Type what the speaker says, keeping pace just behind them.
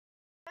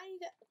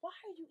that? Why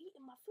are you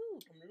eating my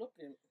food? I'm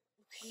looking.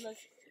 You like,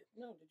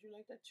 no, did you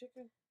like that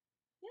chicken?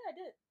 Yeah, I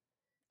did.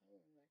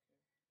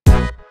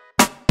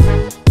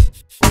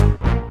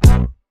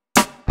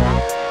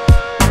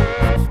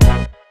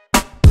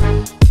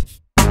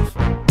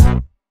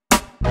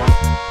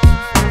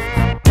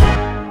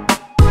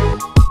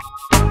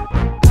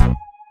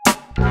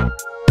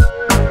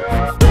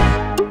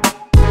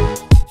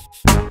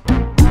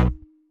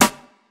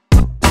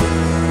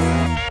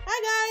 Hi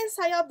guys,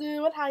 how y'all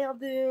doing? How y'all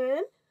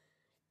doing?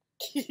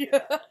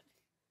 Yeah.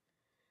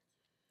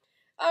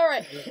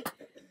 Alright.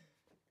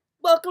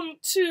 Welcome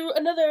to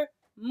another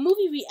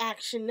movie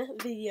reaction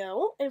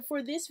video. And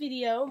for this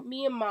video,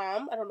 me and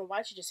Mom, I don't know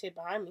why she just hid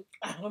behind me.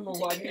 I don't know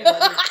why you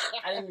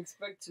I didn't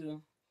expect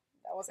to.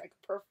 That was like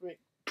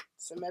perfect,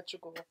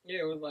 symmetrical.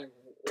 Yeah, it was like...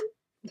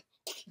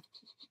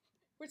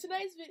 For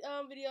tonight's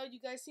video, you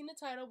guys seen the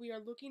title. We are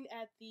looking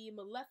at the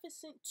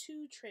Maleficent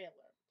 2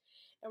 trailer.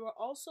 And we're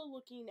also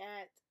looking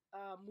at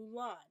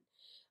Mulan.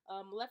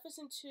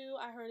 Maleficent 2,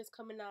 I heard, is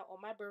coming out on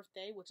my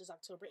birthday, which is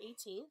October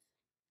 18th.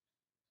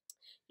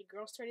 Your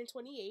girl's turning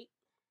 28.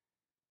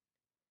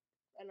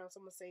 I know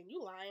someone's saying,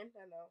 you lying.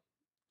 I know.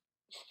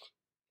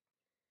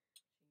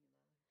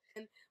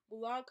 And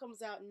Mulan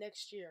comes out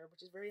next year,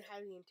 which is very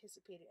highly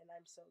anticipated, and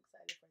I'm so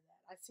excited for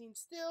that. I've seen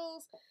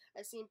stills,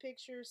 I've seen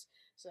pictures,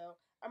 so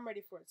I'm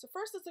ready for it. So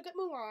first, let's look at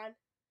Mulan.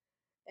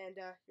 And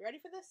you ready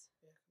for this?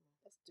 Yeah, come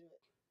on. Let's do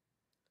it.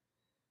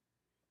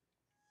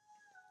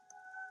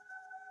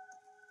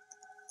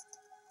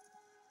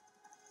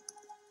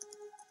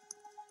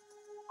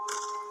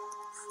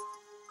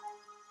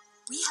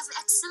 We have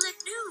excellent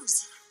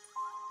news.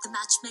 The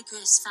matchmaker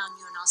has found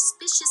you an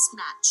auspicious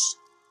match.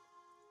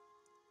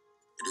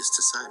 It is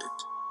decided.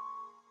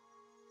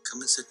 Come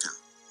and sit down.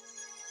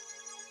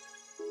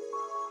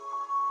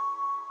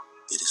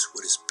 It is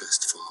what is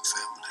best for our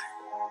family.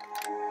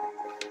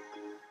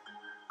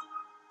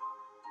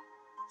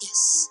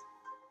 Yes,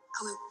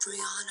 I will bring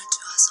honor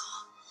to us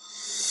all.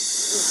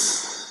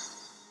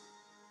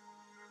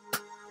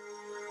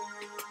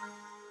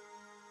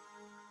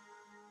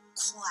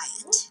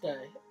 Quiet. What the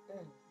heck?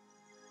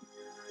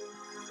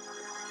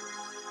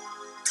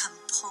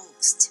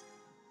 Composed.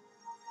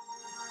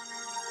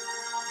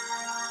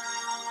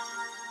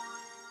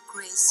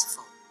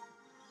 Graceful.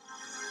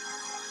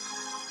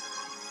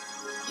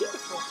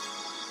 Beautiful.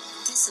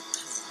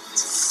 Disciplined.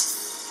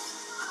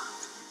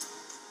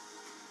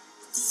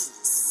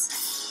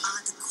 These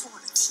are the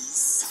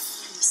qualities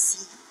we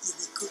see in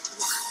a good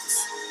wife.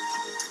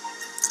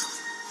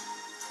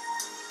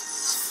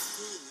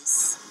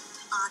 These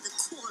are the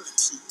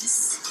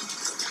qualities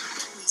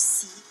we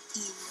see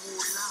in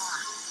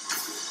Mulan.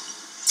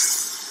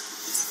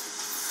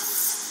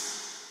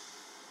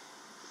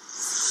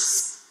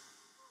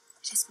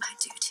 It is my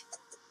duty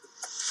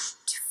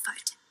to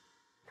fight.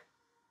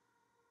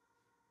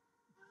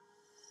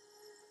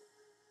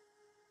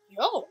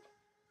 Yo.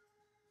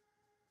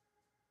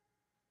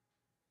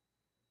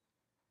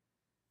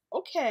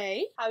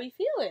 Okay. How you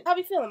feeling? How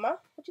you feeling, Ma?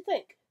 What you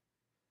think?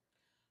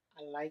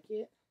 I like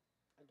it.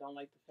 I don't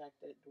like the fact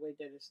that the way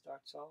that it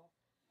starts off,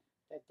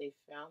 that they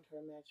found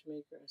her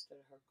matchmaker instead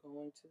of her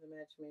going to the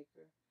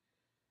matchmaker.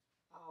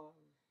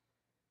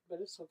 But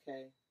it's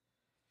okay.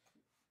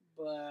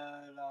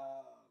 But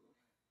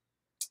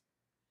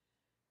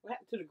what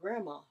happened to the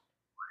grandma?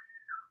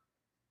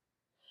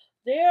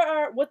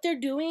 What they're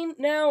doing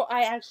now,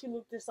 I actually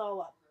looked this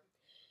all up.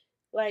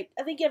 Like,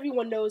 I think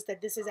everyone knows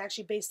that this is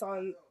actually based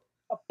on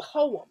a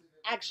poem,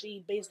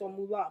 actually based on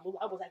Mulan.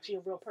 Mulan was actually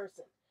a real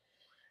person.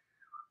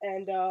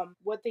 And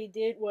what they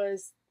did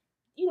was,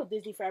 you know,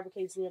 Disney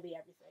fabricates nearly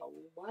everything. Oh,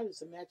 why does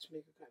the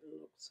matchmaker kind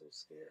of look so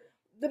scary?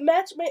 The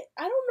matchmaker,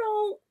 I don't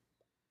know.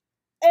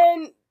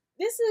 And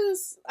this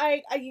is,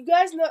 you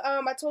guys know,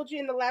 I told you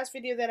in the last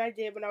video that I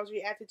did when I was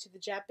reacting to the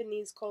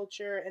Japanese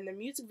culture and the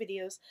music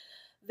videos,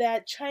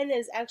 that China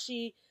is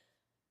actually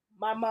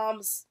my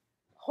mom's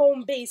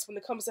home base when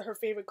it comes to her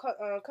favorite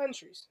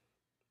countries.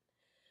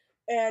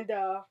 And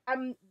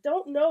I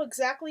don't know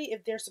exactly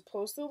if they're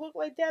supposed to look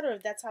like that or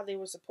if that's how they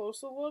were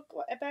supposed to look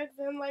back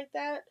then like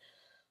that.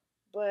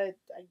 But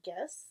I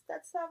guess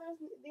that's how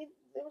they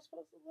were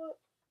supposed to look.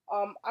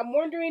 I'm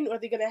wondering, are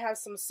they going to have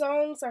some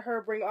songs of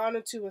her bring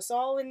honor to us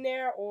all in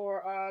there,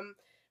 or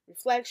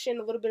reflection,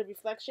 a little bit of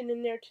reflection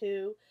in there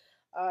too.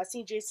 I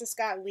see Jason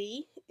Scott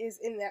Lee is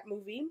in that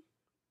movie.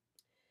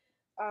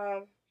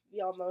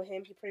 We all know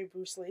him. He played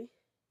Bruce Lee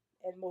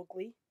and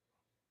Mowgli.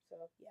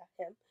 So yeah,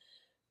 him.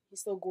 He's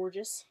still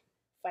gorgeous.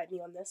 Fight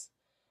me on this.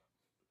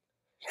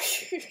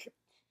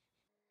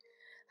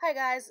 Hi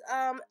guys.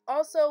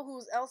 Also,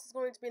 who else is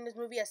going to be in this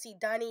movie? I see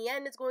Donnie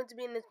Yen is going to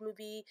be in this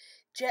movie.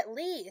 Jet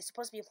Li is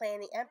supposed to be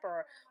playing the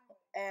Emperor,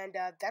 and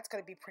that's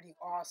gonna be pretty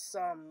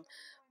awesome,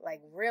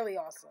 like really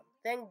awesome.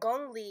 Then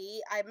Gong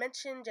Li, I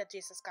mentioned that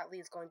Jason Scott Lee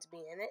is going to be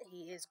in it.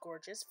 He is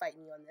gorgeous. Fight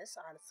me on this,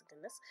 honest to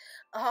goodness.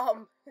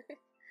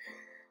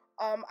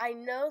 I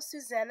know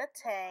Susanna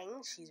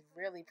Tang. She's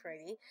really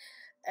pretty.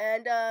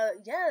 And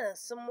yeah,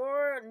 some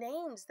more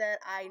names that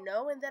I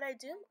know and that I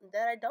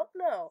don't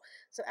know.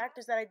 Some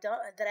actors that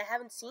I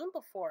haven't seen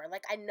before.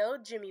 Like I know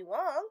Jimmy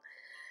Wong,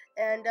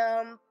 and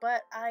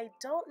but I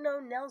don't know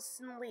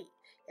Nelson Lee,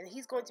 and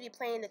he's going to be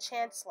playing the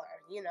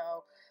Chancellor. You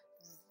know,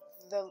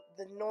 the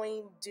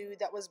annoying dude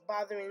that was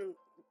bothering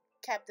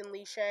Captain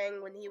Li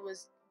Shang when he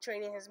was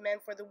training his men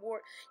for the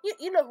war.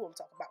 You know who I'm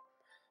talking about.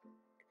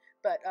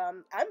 But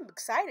I'm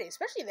excited,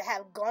 especially to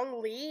have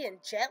Gong Li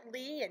and Jet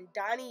Li and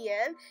Donnie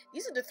Yen.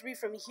 These are the three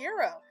from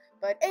Hero.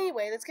 But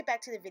anyway, let's get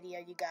back to the video,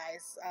 you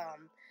guys.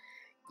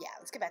 Yeah,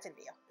 let's get back to the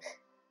video.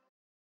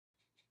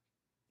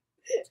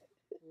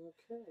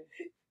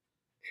 Okay.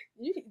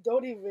 You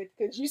don't even,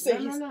 because you say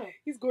No.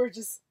 he's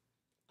gorgeous.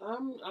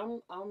 I'm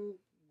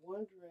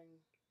wondering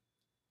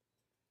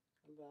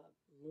about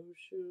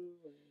Mushu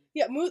and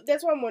Yeah,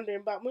 that's what I'm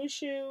wondering about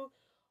Mushu.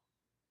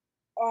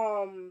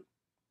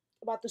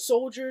 About the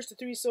soldiers, the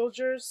three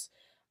soldiers,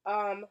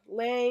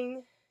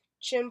 Lang,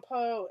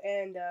 Chimpo,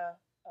 and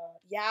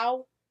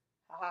Yao.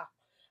 Haha,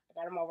 I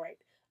got them all right.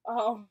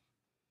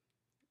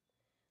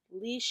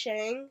 Li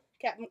Shang,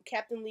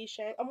 Captain Li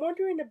Shang. I'm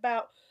wondering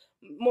about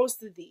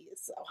most of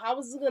these. How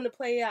is it going to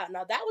play out?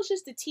 Now that was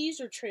just the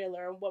teaser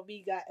trailer and what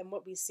we got and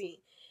what we seen.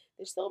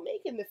 They're still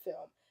making the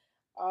film.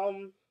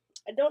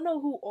 I don't know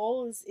who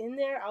all is in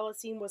there. All I've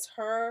seen was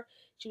her.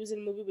 She was in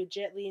a movie with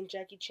Jet Li and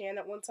Jackie Chan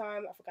at one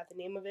time. I forgot the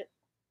name of it.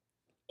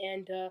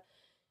 And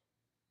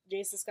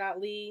Jason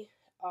Scott Lee,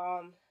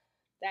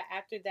 that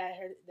actor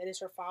that is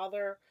her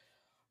father.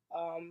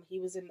 He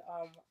was in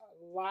a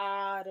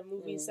lot of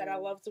movies that I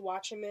love to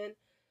watch him in.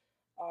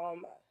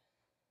 I'm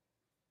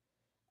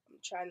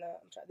trying.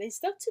 They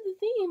stuck to the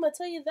theme. I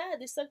tell you that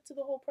they stuck to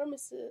the whole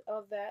premise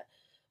of that.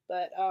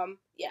 But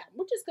yeah,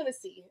 we're just gonna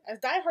see. As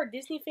diehard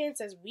Disney fans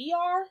as we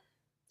are,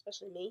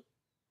 especially me,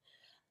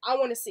 I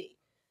want to see,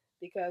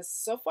 because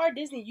so far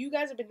Disney, you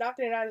guys have been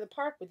knocking it out of the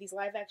park with these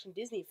live action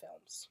Disney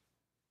films.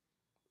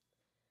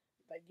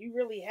 Like you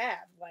really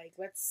have. Like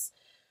we're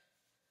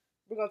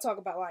gonna talk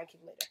about Lion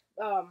King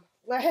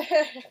later.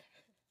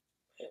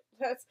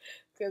 That's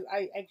because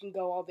I can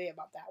go all day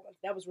about that one.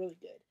 That was really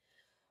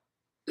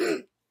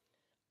good.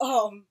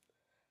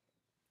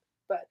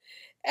 But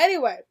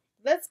anyway,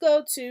 let's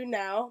go to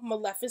now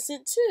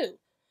Maleficent 2.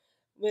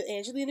 With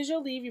Angelina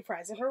Jolie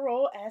reprising her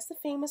role as the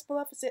famous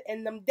Maleficent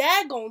and them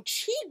daggone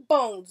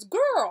cheekbones,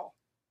 girl.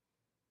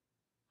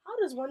 How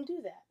does one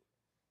do that?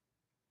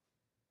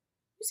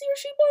 You see her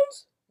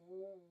cheekbones?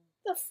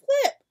 The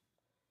flip.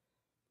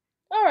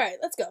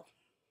 Alright, let's go.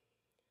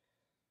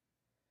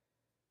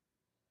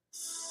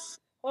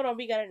 Hold on,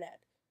 we got an ad.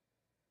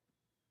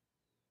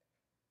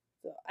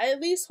 So I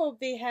at least hope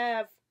they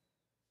have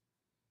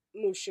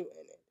Mushu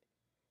in it.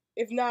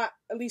 If not,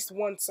 at least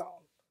one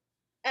song.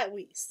 At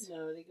least.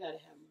 No, they gotta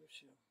have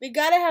Mushu. They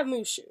gotta have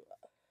Mushu.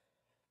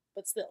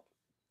 But still.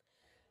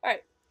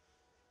 Alright.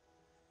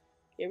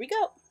 Here we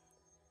go.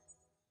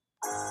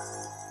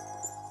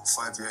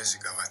 5 years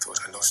ago, I thought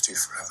I lost you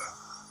forever.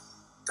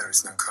 There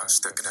is no curse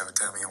that could ever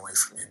tear me away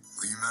from you.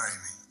 Will you marry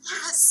me?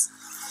 Yes.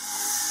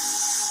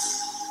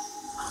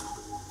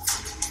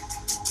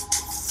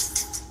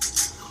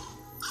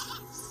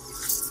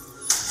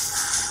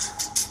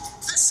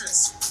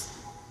 Mistress,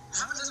 I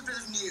have a little bit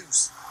of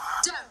news.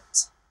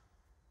 Don't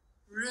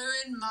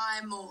ruin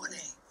my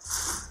morning.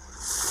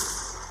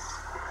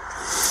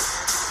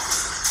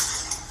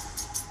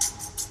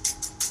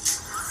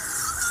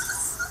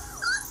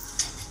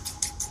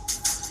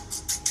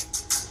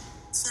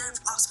 Philip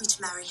asked me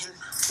to marry him.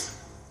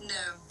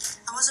 No,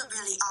 I wasn't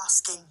really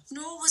asking.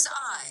 Nor was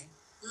I.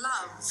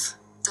 Love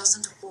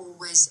doesn't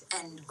always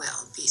end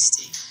well,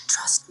 Beastie.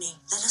 Trust me,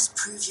 let us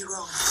prove you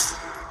wrong.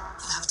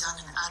 You have done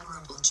an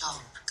admirable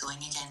job going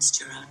against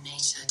your own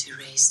nature to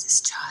raise this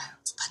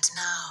child. But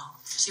now,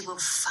 she will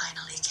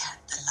finally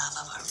get the love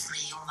of her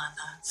real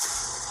mother.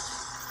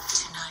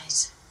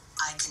 Tonight,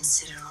 I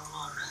consider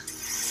Aurora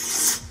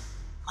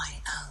my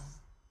own.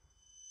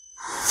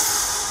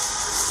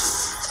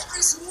 There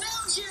is no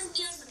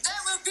union,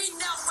 there will be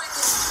no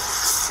wedding.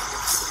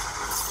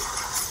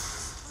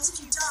 What have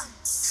you done?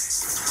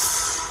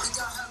 We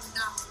go home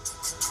now.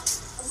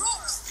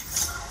 Aurora!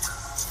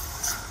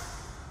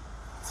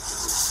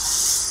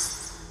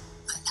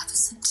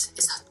 Maleficent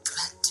is a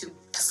threat to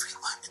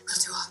everyone. We'll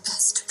do our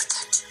best to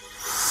protect you.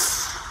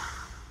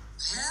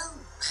 Well.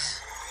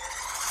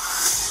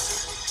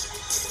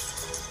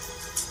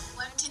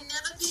 One can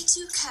never be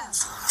too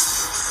careful.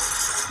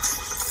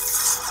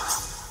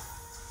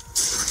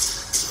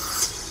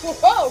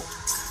 Whoa!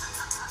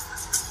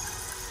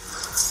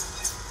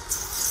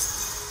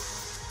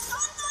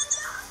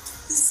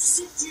 This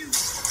isn't you.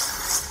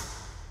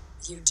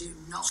 You do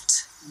not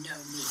know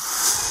me.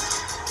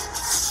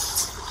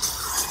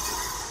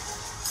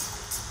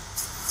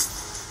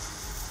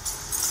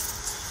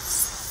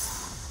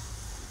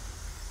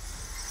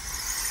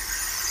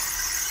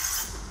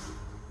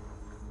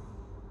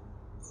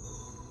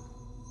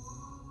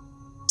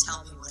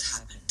 Tell me what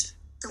happened.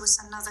 There was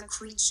another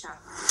creature.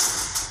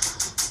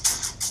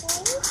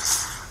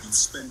 You've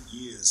spent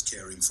years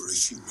caring for a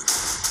human.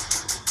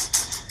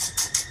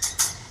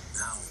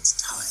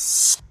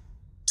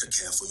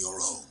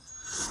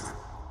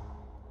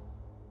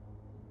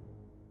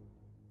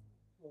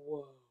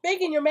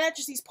 Begging your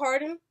majesty's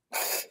pardon.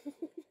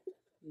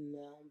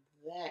 Now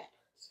that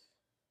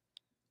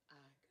I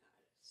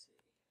gotta see.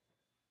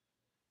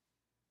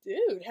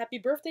 Dude, happy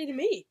birthday to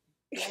me.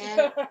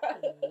 That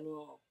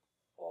look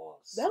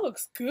awesome. That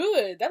looks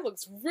good. That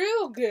looks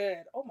real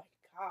good. Oh my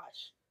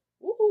gosh.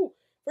 Woohoo.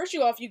 First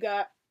you off, you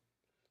got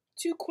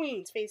two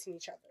queens facing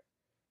each other.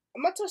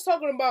 I'm not just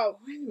talking about...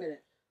 Wait a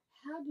minute.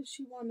 How did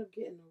she wind up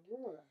getting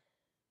Aurora?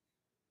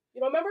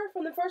 You don't remember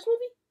from the first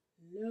movie?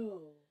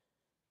 No.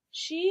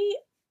 She,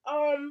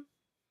 oh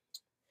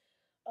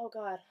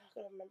god, how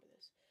can I remember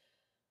this?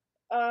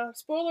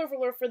 Spoiler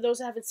alert for those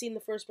who haven't seen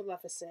the first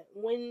Maleficent.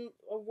 When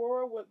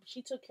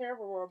she took care of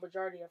Aurora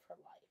majority of her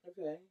life.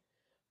 Okay.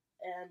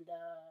 And,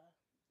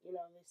 you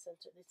know, they sent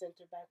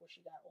her back when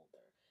she got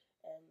older.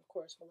 And, of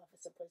course,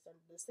 Maleficent placed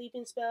under the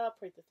sleeping spell,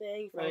 prayed the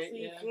thing, fell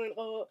asleep,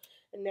 yeah.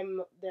 And then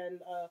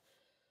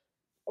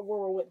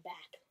Aurora went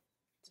back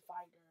to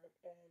find her,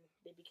 and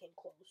they became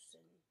close,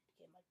 and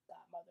became like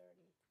godmother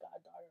and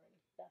goddaughter, and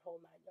that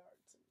whole 9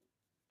 yards. And,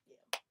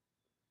 yeah.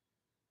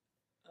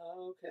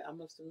 Oh, okay, I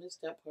must have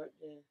missed that part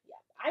then.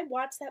 Yeah, I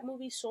watched that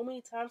movie so many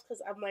times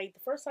because I'm like,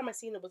 the first time I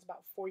seen it was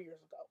about 4 years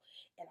ago,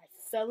 and I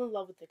fell in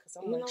love with it because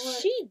I'm like,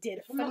 she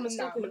did a phenomenal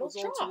job. It was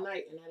on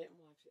tonight, and I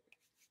didn't watch it.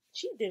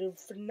 She did a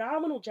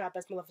phenomenal job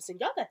as Maleficent.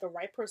 Y'all got the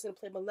right person to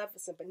play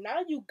Maleficent, but now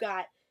you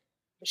got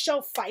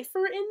Michelle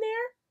Pfeiffer in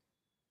there.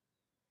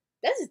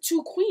 That's the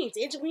two queens,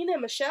 Angelina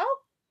and Michelle.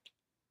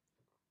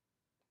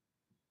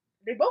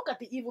 They both got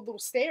the evil little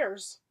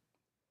stares,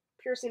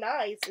 piercing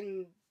eyes,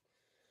 and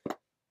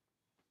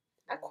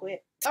I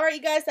quit. Alright,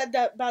 you guys, that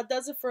about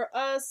does it for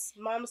us.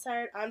 Mom's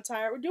tired, I'm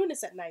tired. We're doing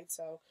this at night,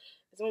 so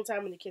it's the only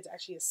time when the kids are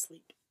actually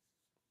asleep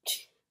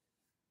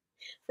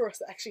for us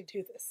to actually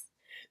do this.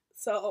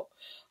 So,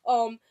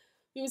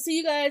 we will see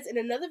you guys in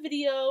another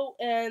video.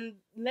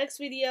 And next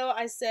video,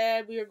 I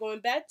said we're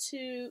going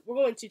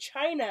to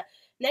China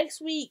next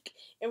week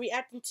and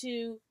reacting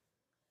to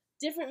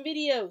different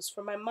videos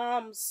from my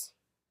mom's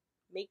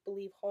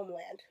make-believe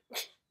homeland.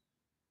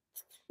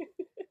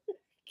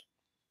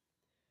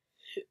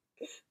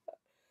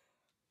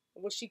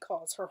 What she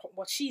calls her,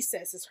 what she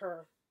says is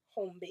her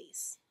home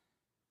base.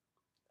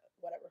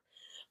 Whatever.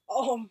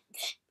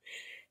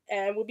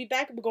 And we'll be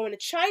back. We're going to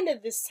China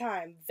this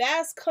time.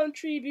 Vast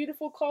country,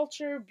 beautiful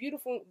culture,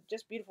 beautiful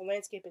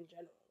landscape in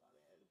general.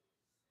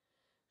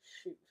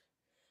 Shoot.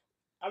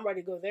 I'm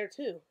ready to go there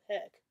too.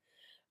 Heck.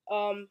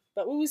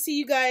 But we will see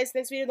you guys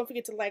next video. Don't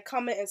forget to like,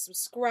 comment, and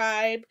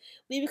subscribe.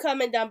 Leave a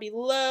comment down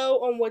below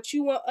on what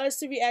you want us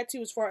to react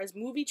to as far as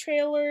movie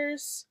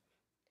trailers.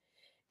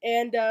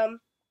 And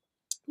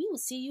we will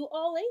see you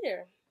all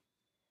later.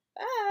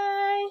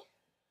 Bye.